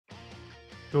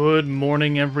Good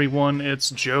morning, everyone. It's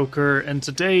Joker, and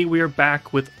today we are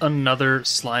back with another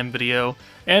slime video.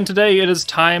 And today it is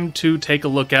time to take a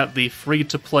look at the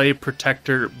free-to-play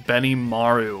protector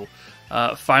BENIMARU.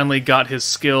 Finally got his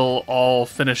skill all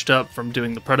finished up from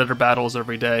doing the predator battles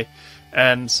every day,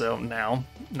 and so now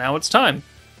it's time.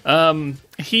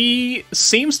 He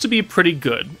seems to be pretty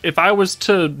good. If I was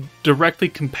to directly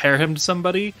compare him to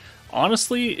somebody,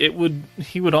 honestly,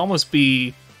 he would almost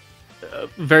be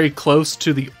very close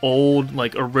to the old,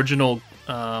 like, original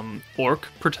orc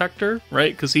protector,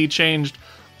 right? Because he changed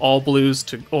all blues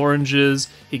to oranges,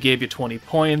 he gave you 20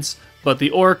 points, but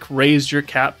the orc raised your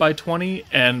cap by 20,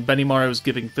 and BENIMARU is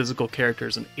giving physical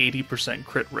characters an 80%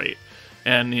 crit rate.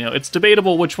 And, you know, it's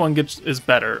debatable which one is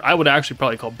better. I would actually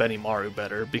probably call BENIMARU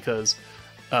better, because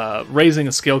raising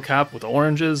a skill cap with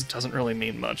oranges doesn't really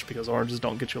mean much, because oranges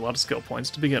don't get you a lot of skill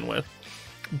points to begin with.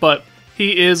 But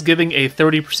he is giving a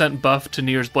 30% buff to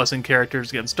New Year's Blessing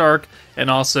characters against Dark, and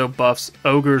also buffs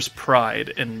Ogre's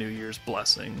Pride in New Year's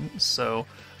Blessing. So,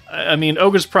 I mean,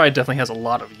 Ogre's Pride definitely has a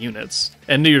lot of units,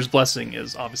 and New Year's Blessing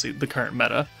is obviously the current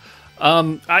meta.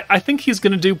 I think he's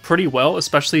going to do pretty well,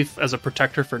 especially as a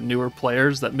protector for newer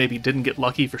players that maybe didn't get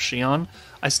lucky for Shion.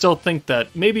 I still think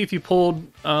that maybe if you pulled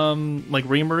like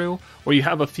Rimuru, or you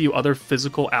have a few other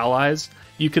physical allies,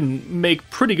 you can make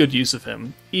pretty good use of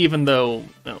him, even though,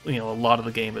 you know, a lot of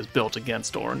the game is built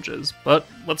against oranges. But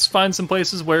let's find some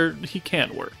places where he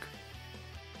can work.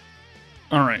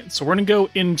 Alright, so we're going to go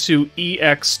into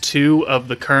EX2 of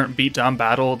the current beatdown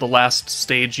battle, the last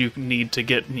stage you need to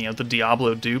get, you know, the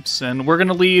Diablo dupes, and we're going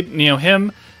to lead, you know,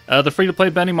 him, the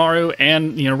free-to-play BENIMARU,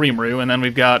 and, you know, Rimuru, and then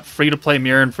we've got free-to-play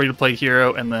Mirren, free-to-play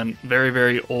Hero, and then very,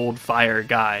 very old Fire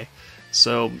Guy.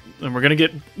 So, and we're going to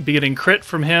be getting crit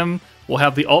from him. We'll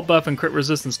have the alt buff and crit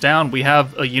resistance down. We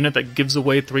have a unit that gives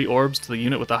away 3 orbs to the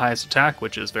unit with the highest attack,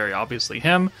 which is very obviously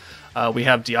him. We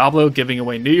have Diablo giving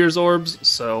away New Year's orbs,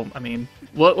 so, I mean,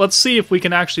 let's see if we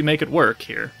can actually make it work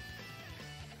here.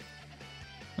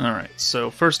 Alright, so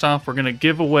first off, we're going to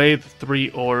give away the 3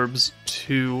 orbs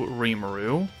to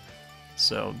Rimuru.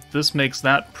 So this makes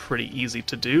that pretty easy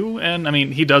to do, and, I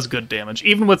mean, he does good damage.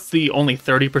 Even with the only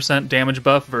 30% damage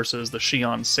buff versus the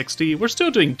Shion 60, we're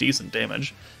still doing decent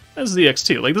damage. This is the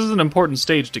X2. Like, this is an important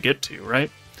stage to get to, right?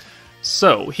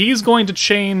 So, he's going to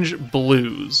change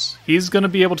blues. He's going to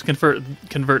be able to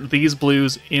convert these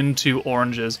blues into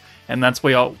oranges, and that's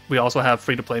why we also have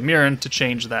free-to-play Mirren to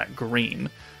change that green.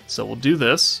 So we'll do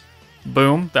this.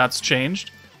 Boom, that's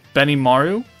changed.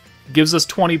 BENIMARU gives us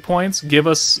 20 points, give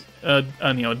us a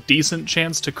decent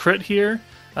chance to crit here.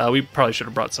 We probably should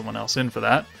have brought someone else in for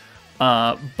that.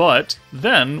 But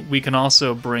then we can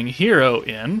also bring Hero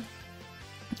in,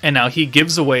 and now he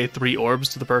gives away 3 orbs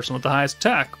to the person with the highest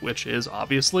attack, which is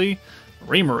obviously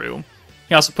Rimuru.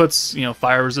 He also puts, you know,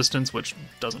 fire resistance, which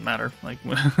doesn't matter. Like,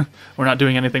 we're not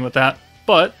doing anything with that.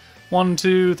 But 1,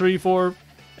 2, 3, 4,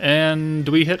 and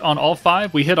do we hit on all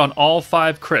 5? We hit on all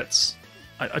 5 crits.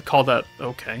 I call that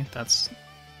okay. That's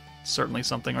certainly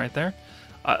something right there.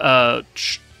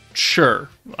 Sure,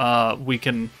 we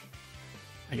can.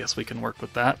 I guess we can work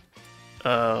with that.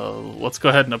 Let's go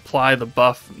ahead and apply the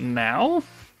buff now.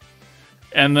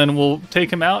 And then we'll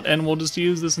take him out, and we'll just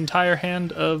use this entire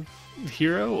hand of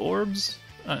hero orbs,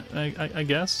 I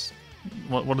guess.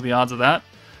 What are the odds of that?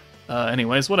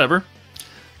 Anyways, whatever.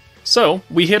 So,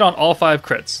 we hit on all 5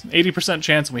 crits. 80%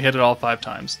 chance, and we hit it all 5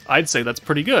 times. I'd say that's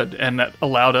pretty good, and that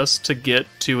allowed us to get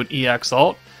to an EX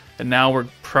alt, and now we're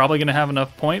probably going to have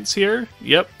enough points here.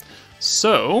 Yep.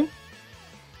 So,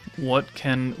 what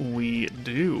can we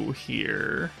do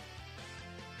here?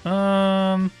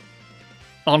 Honestly,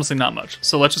 not much.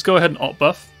 So let's just go ahead and alt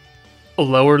buff,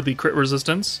 lower the crit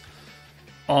resistance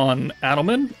on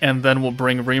Adelman, and then we'll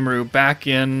bring Rimuru back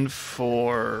in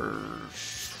for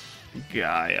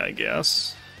Guy, I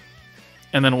guess.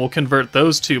 And then we'll convert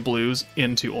those 2 blues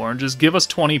into oranges. Give us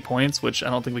 20 points, which I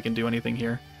don't think we can do anything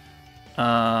here.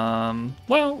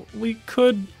 Well, we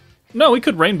could... No, we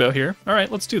could rainbow here.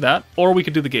 Alright, let's do that. Or we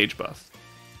could do the gauge buff.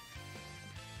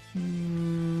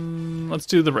 Let's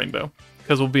do the rainbow,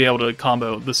 because we'll be able to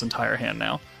combo this entire hand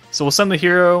now. So we'll send the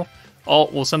hero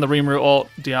alt, we'll send the Rimuru alt,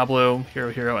 Diablo,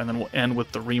 hero, and then we'll end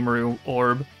with the Rimuru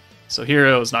orb. So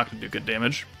hero is not going to do good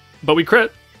damage. But we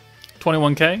crit.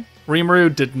 21k.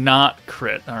 Rimuru did not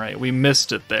crit. Alright, we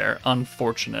missed it there.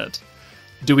 Unfortunate.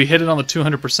 Do we hit it on the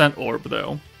 200% orb,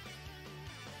 though?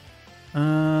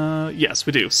 Yes,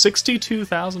 we do.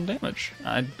 62,000 damage.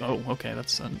 Oh, okay,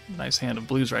 that's a nice hand of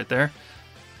blues right there.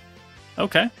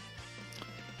 Okay.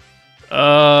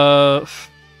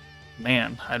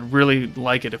 Man, I'd really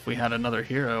like it if we had another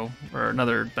hero, or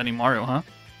another BENIMARU, huh?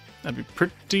 That'd be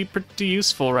pretty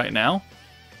useful right now.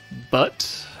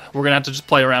 but we're going to have to just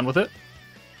play around with it.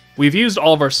 We've used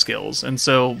all of our skills, and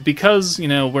so because, you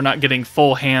know, we're not getting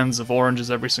full hands of oranges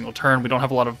every single turn, we don't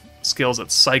have a lot of skills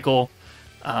that cycle,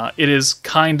 it is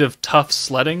kind of tough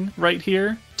sledding right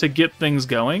here to get things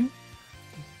going,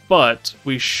 but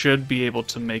we should be able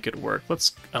to make it work.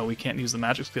 Oh, we can't use the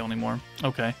magic skill anymore.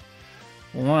 Okay.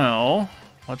 Well,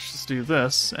 let's just do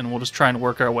this, and we'll just try and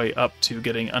work our way up to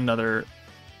getting another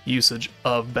usage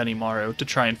of Benimaru to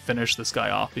try and finish this guy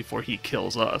off before he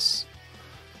kills us.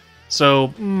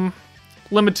 So,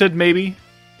 limited maybe.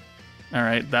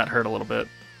 Alright, that hurt a little bit.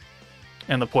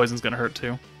 And the poison's gonna hurt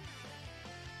too.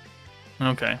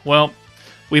 Okay, well,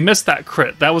 we missed that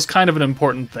crit. That was kind of an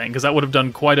important thing, because that would have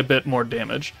done quite a bit more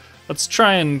damage. Let's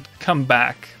try and come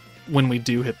back when we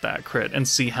do hit that crit and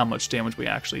see how much damage we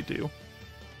actually do.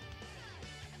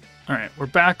 Alright, we're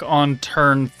back on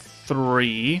turn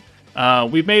 3.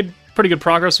 We've made pretty good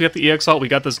progress. We got the EX ult. We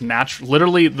got this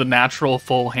literally the natural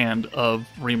full hand of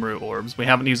Rimuru orbs. We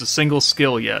haven't used a single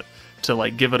skill yet to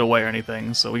like give it away or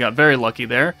anything, so we got very lucky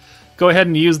there. Go ahead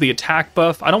and use the attack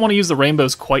buff. I don't want to use the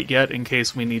rainbows quite yet in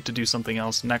case we need to do something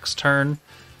else next turn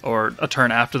or a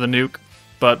turn after the nuke,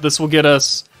 but this will get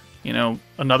us, you know,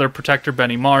 another Protector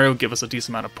Benimaru, give us a decent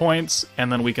amount of points,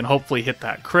 and then we can hopefully hit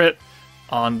that crit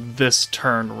on this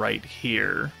turn right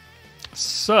here.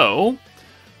 So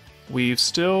we've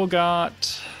still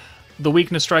got the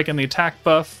weakness strike and the attack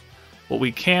buff. What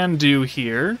we can do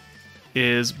here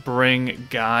is bring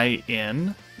Guy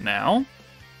in now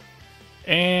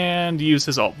and use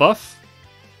his alt buff.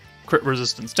 Crit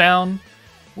resistance down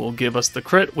will give us the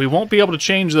crit. We won't be able to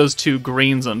change those two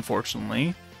greens,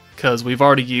 unfortunately, because we've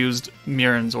already used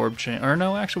Miran's orb change. Or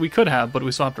no, actually we could have, but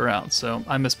we swapped her out, so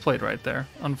I misplayed right there.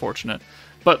 Unfortunate.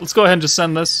 But let's go ahead and just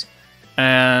send this,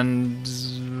 and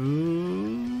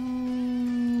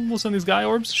we'll send these Guy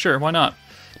orbs? Sure, why not?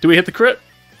 Do we hit the crit?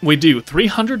 We do.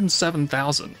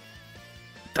 307,000.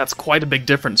 That's quite a big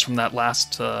difference from that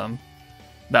last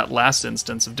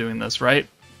instance of doing this, right?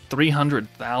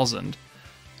 300,000.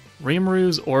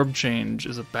 Rimuru's orb change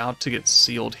is about to get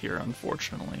sealed here,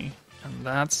 unfortunately. And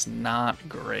that's not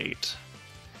great.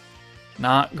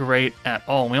 Not great at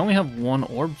all. We only have one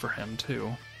orb for him,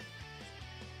 too.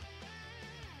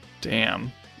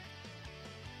 Damn.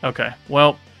 Okay,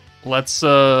 well, let's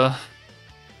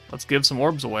give some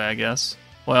orbs away, I guess.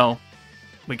 Well,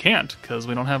 we can't, because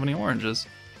we don't have any oranges.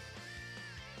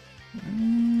 Well,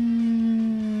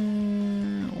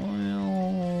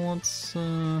 let's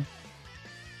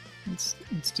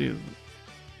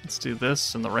do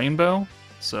this and the rainbow.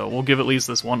 So we'll give at least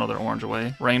this one other orange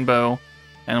away. Rainbow,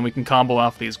 and we can combo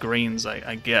off these greens,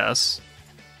 I guess.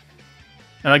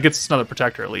 And that gets us another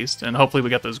protector at least, and hopefully we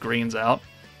get those greens out.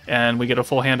 And we get a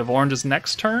full hand of oranges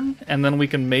next turn, and then we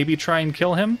can maybe try and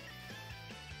kill him.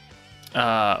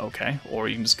 Okay, or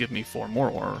you can just give me 4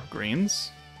 more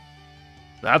greens.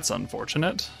 That's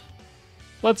unfortunate.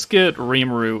 Let's get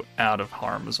Rimuru out of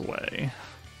harm's way.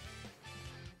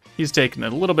 He's taking a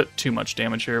little bit too much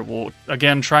damage here. We'll,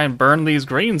 again, try and burn these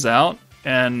greens out,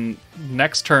 and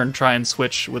next turn try and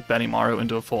switch with Benimaru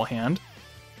into a full hand.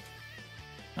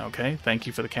 Okay, thank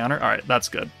you for the counter. Alright, that's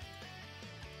good.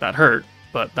 That hurt,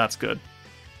 but that's good.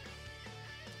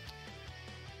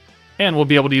 And we'll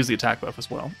be able to use the attack buff as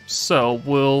well. So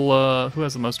we'll, who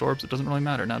has the most orbs? It doesn't really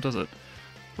matter now, does it?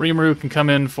 Rimuru can come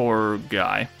in for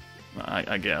Guy,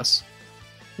 I guess.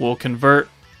 We'll convert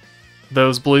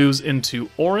those blues into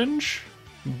orange.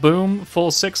 Boom,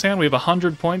 full 6-hand. We have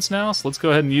 100 points now, so let's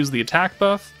go ahead and use the attack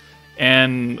buff.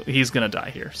 And he's going to die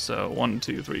here. So 1,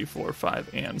 2, 3, 4, 5,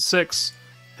 and 6.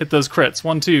 Hit those crits.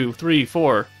 1, 2, 3,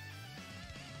 4,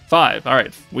 5.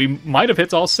 Alright, we might have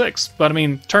hit all 6. But, I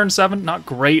mean, turn 7, not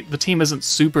great. The team isn't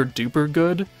super duper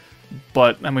good.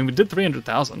 But, I mean, we did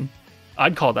 300,000.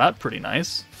 I'd call that pretty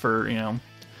nice for, you know,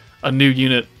 a new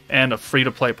unit and a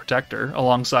free-to-play protector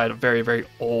alongside a very, very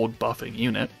old buffing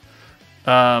unit.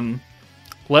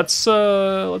 Let's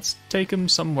take him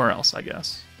somewhere else, I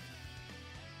guess.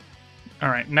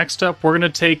 Alright, next up, we're going to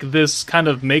take this kind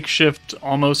of makeshift,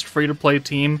 almost free-to-play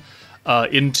team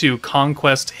into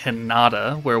Conquest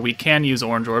Hinata, where we can use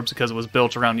orange orbs because it was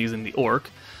built around using the orc.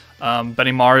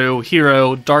 Benimaru,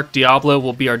 Hero, Dark Diablo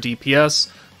will be our DPS.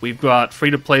 We've got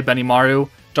free-to-play Benimaru.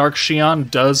 Dark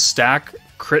Xion does stack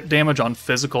crit damage on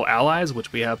physical allies,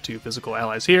 which we have 2 physical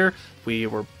allies here.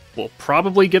 We'll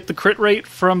probably get the crit rate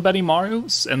from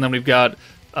Benimaru, and then we've got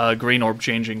green orb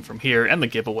changing from here, and the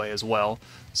giveaway as well.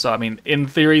 So, I mean, in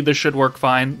theory, this should work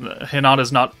fine.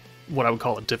 Hinata's not what I would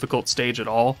call a difficult stage at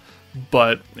all,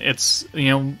 but it's, you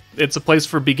know, it's a place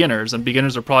for beginners, and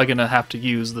beginners are probably going to have to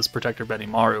use this Protector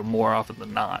Benimaru more often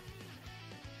than not.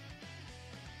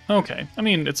 Okay, I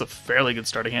mean, it's a fairly good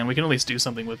starting hand. We can at least do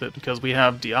something with it because we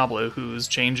have Diablo, who's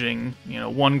changing,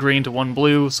 1 green to 1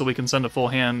 blue, so we can send a full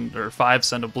hand, or 5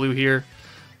 send a blue here.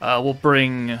 We'll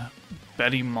bring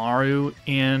BENIMARU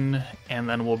in, and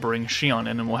then we'll bring Shion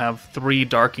in, and we'll have 3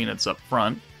 dark units up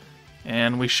front.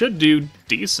 And we should do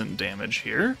decent damage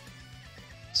here.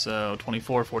 So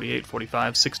 24, 48,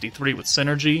 45, 63 with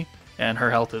synergy, and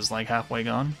her health is like halfway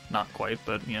gone. Not quite,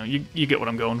 but you get what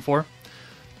I'm going for.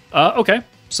 Okay.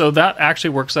 So that actually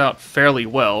works out fairly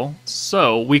well.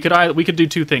 So we could do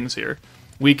 2 things here.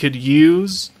 We could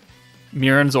use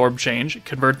Miran's Orb Change,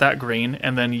 convert that green,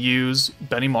 and then use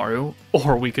BENIMARU,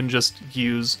 or we can just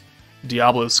use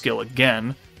Diablo's skill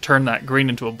again, turn that green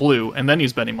into a blue, and then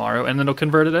use BENIMARU, and then it'll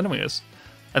convert it anyways.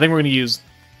 I think we're going to use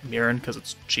Miran because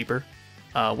it's cheaper.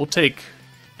 We'll take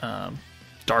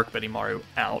Dark BENIMARU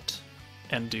out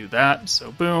and do that.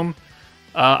 So boom.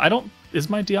 Is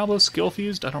my Diablo skill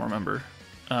fused? I don't remember.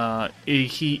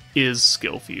 He is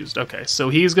skill fused. Okay, so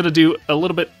he's going to do a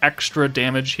little bit extra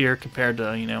damage here compared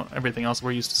to, everything else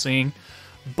we're used to seeing.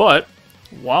 But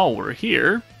while we're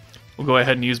here, we'll go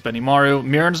ahead and use BENIMARU.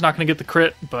 Miran's not going to get the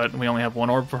crit, but we only have 1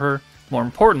 orb for her. More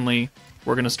importantly,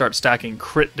 we're going to start stacking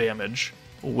crit damage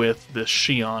with this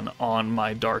Shion on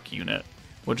my dark unit,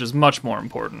 which is much more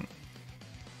important.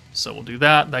 So we'll do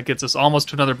that. That gets us almost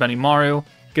to another BENIMARU.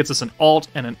 Gets us an alt,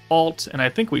 and I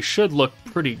think we should look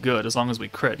pretty good as long as we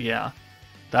crit, yeah.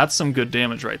 That's some good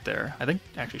damage right there. I think,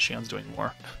 actually, Shion's doing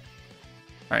more.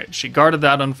 Alright, she guarded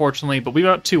that, unfortunately, but we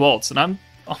got 2 ults, and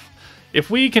if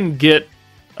we can get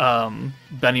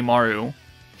BENIMARU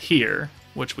here,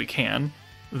 which we can,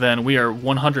 then we are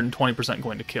 120%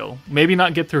 going to kill. Maybe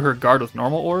not get through her guard with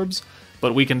normal orbs,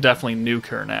 but we can definitely nuke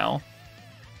her now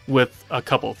with a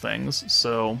couple things.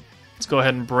 So let's go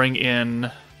ahead and bring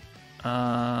in...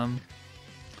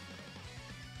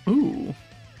 Ooh.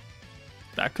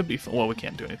 That could be fun. Well, we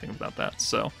can't do anything about that,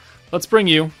 so let's bring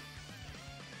you.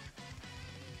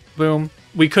 Boom.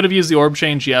 We could have used the orb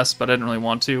change, yes, but I didn't really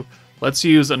want to. Let's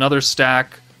use another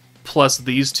stack plus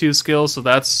these 2 skills, so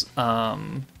that's,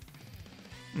 let's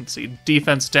see,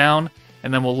 defense down,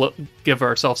 and then we'll give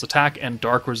ourselves attack and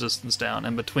dark resistance down,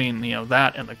 and between,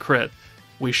 that and the crit,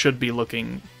 we should be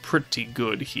looking pretty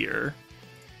good here.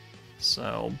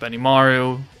 So,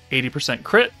 BENIMARU, 80%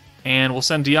 crit, and we'll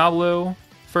send Diablo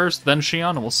first, then Shion,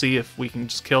 and we'll see if we can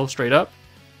just kill straight up.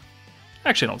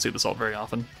 Actually, I don't see this ult very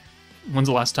often. When's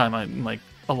the last time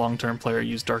a long-term player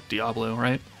used Dark Diablo,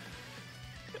 right?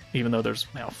 Even though there's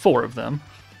now 4 of them,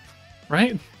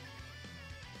 right?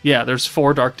 Yeah, there's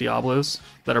 4 Dark Diablos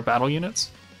that are battle units.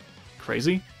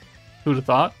 Crazy. Who'd have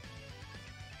thought?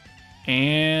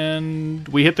 And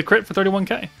we hit the crit for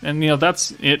 31k. And,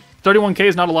 that's it. 31k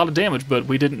is not a lot of damage, but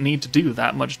we didn't need to do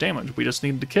that much damage. We just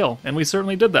needed to kill, and we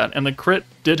certainly did that. And the crit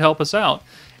did help us out.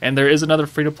 And there is another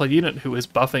free-to-play unit who is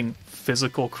buffing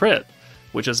physical crit,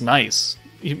 which is nice.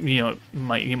 You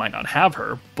might not have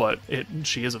her, but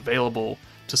she is available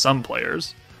to some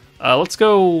players. Let's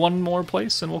go one more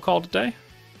place, and we'll call it a day.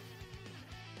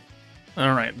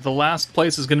 Alright, the last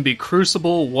place is going to be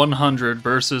Crucible 100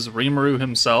 versus Rimuru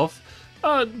himself.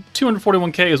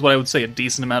 241k is what I would say a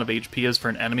decent amount of HP is for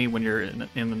an enemy when you're in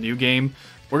the new game.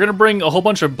 We're going to bring a whole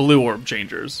bunch of blue orb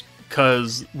changers,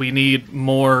 because we need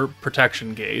more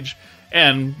protection gauge,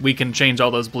 and we can change all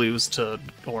those blues to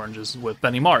oranges with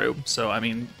BENIMARU. So, I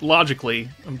mean, logically,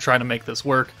 I'm trying to make this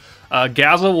work.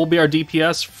 Gaza will be our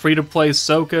DPS, free-to-play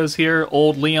Soka's here,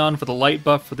 Old Leon for the light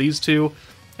buff for these 2,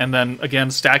 and then, again,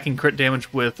 stacking crit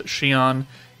damage with Shion,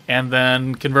 and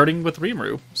then converting with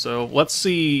Rimuru. So let's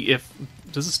see if...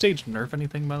 Does the stage nerf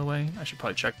anything, by the way? I should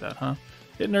probably check that, huh?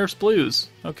 It nerfs blues.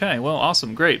 Okay, well,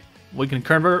 awesome, great. We can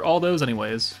convert all those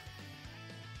anyways.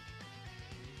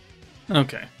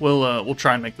 Okay, we'll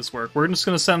try and make this work. We're just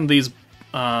going to send these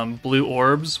blue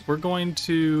orbs. We're going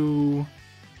to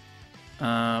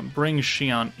bring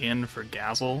Shion in for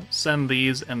Gazel, send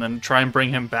these, and then try and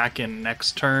bring him back in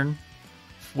next turn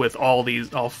with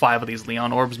all 5 of these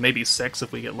Leon orbs, maybe 6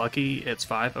 if we get lucky. It's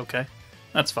 5, okay.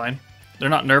 That's fine. They're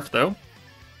not nerfed, though.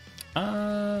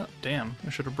 Damn, I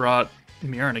should have brought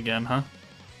Miran again, huh?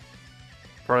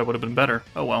 Probably would have been better.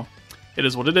 Oh well. It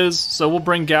is what it is. So we'll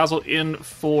bring Gazel in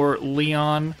for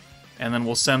Leon, and then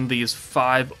we'll send these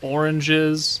 5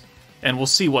 oranges, and we'll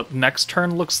see what next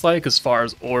turn looks like as far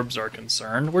as orbs are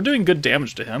concerned. We're doing good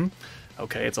damage to him.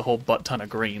 Okay, it's a whole butt ton of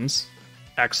greens.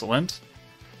 Excellent.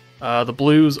 The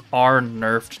blues are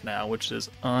nerfed now, which is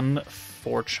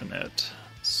unfortunate.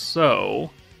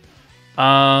 So,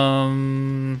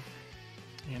 you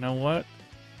know what?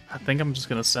 I think I'm just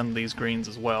going to send these greens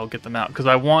as well, get them out, because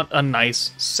I want a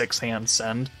nice 6-hand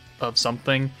send of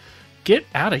something. Get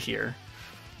out of here.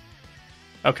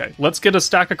 Okay, let's get a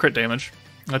stack of crit damage.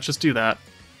 Let's just do that.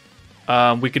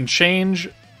 We can change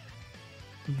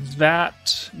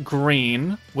that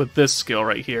green with this skill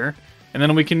right here. And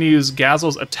then we can use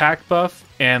Gazel's attack buff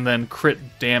and then crit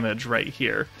damage right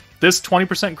here. This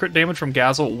 20% crit damage from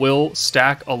Gazel will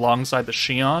stack alongside the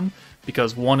Xion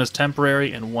because one is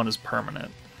temporary and one is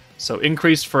permanent. So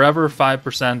increased forever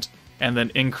 5% and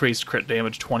then increased crit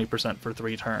damage 20% for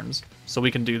 3 turns. So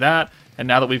we can do that, and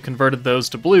now that we've converted those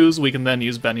to blues, we can then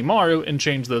use BENIMARU and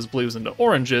change those blues into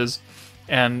oranges,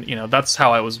 and you know, that's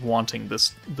how I was wanting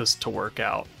this to work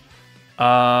out.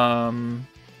 Xian's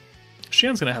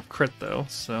gonna have crit though,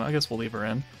 so I guess we'll leave her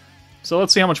in. So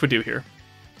let's see how much we do here.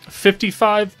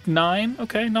 55.9,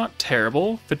 okay, not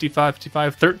terrible. 55,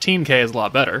 13k is a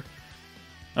lot better.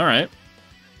 Alright.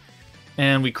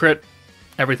 And we crit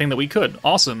everything that we could.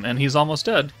 Awesome, and he's almost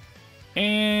dead.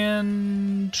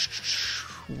 And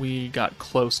we got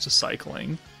close to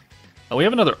cycling. Oh, we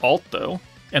have another ult though,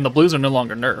 and the blues are no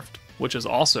longer nerfed, which is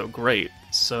also great.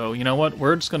 So, you know what?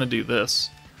 We're just gonna do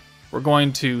this. We're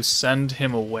going to send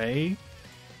him away,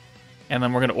 and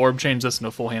then we're going to orb change this into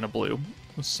a full hand of blue.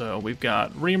 So we've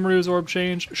got Rimuru's orb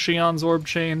change, Xion's orb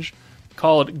change,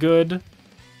 call it good.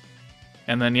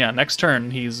 And then yeah, next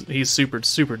turn he's super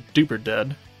duper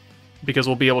dead because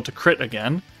we'll be able to crit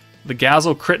again. The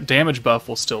Gazel crit damage buff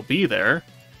will still be there,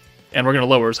 and we're going to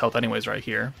lower his health anyways right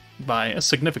here by a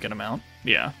significant amount.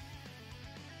 Yeah.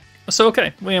 So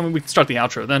okay, we can start the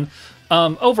outro then.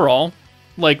 Overall,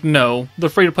 like, no, the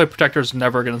free-to-play protector is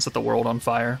never going to set the world on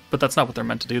fire, but that's not what they're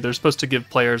meant to do. They're supposed to give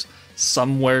players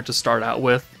somewhere to start out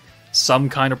with, some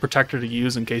kind of protector to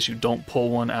use in case you don't pull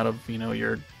one out of, you know,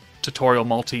 your tutorial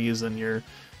multis and your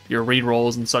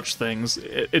rerolls and such things.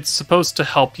 It's supposed to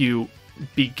help you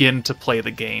begin to play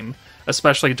the game,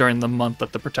 especially during the month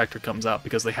that the protector comes out,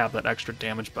 because they have that extra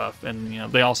damage buff, and you know,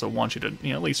 they also want you to, you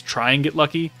know, at least try and get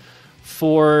lucky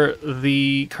for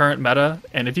the current meta,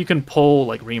 and if you can pull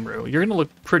like Rimuru, you're gonna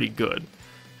look pretty good.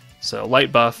 So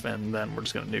light buff, and then we're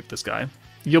just gonna nuke this guy.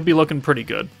 You'll be looking pretty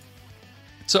good.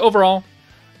 So overall,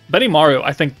 BENIMARU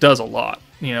I think does a lot.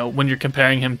 You know, when you're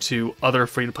comparing him to other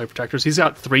free-to-play protectors, he's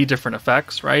got 3 different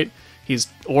effects, right? He's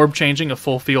orb changing a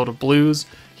full field of blues.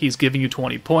 He's giving you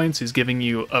 20 points. He's giving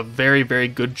you a very, very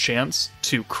good chance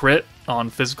to crit on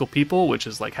physical people, which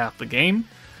is like half the game.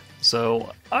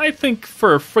 So I think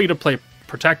for a free-to-play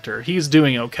protector, he's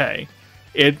doing okay.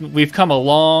 We've come a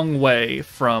long way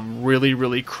from really,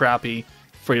 really crappy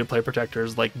free-to-play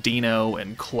protectors like Dino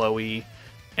and Chloe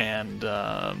and...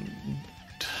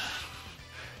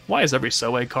 why is every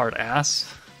Soe card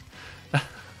ass?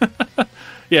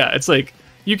 Yeah, it's like,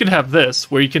 you can have this,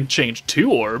 where you can change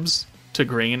 2 orbs to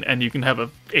green, and you can have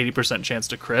a 80% chance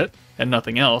to crit, and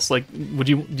nothing else. Like,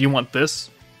 do you want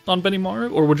this on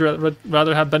BENIMARU, or would you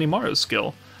rather have BENIMARU's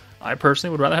skill? I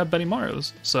personally would rather have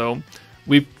BENIMARU's. So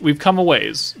we've come a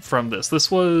ways from this. This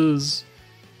was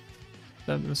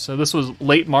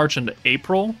late March into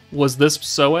April was this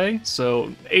Soe, so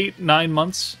 8-9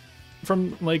 months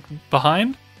from like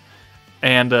behind,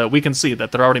 and we can see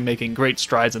that they're already making great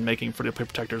strides in making free-to-play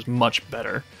protectors much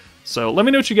better. So let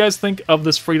me know what you guys think of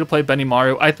this free-to-play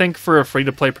BENIMARU. I think for a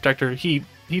free-to-play protector, he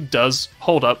does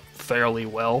hold up fairly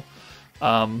well.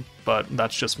 But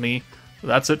that's just me.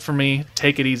 That's it for me.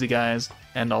 Take it easy, guys,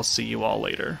 and I'll see you all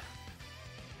later.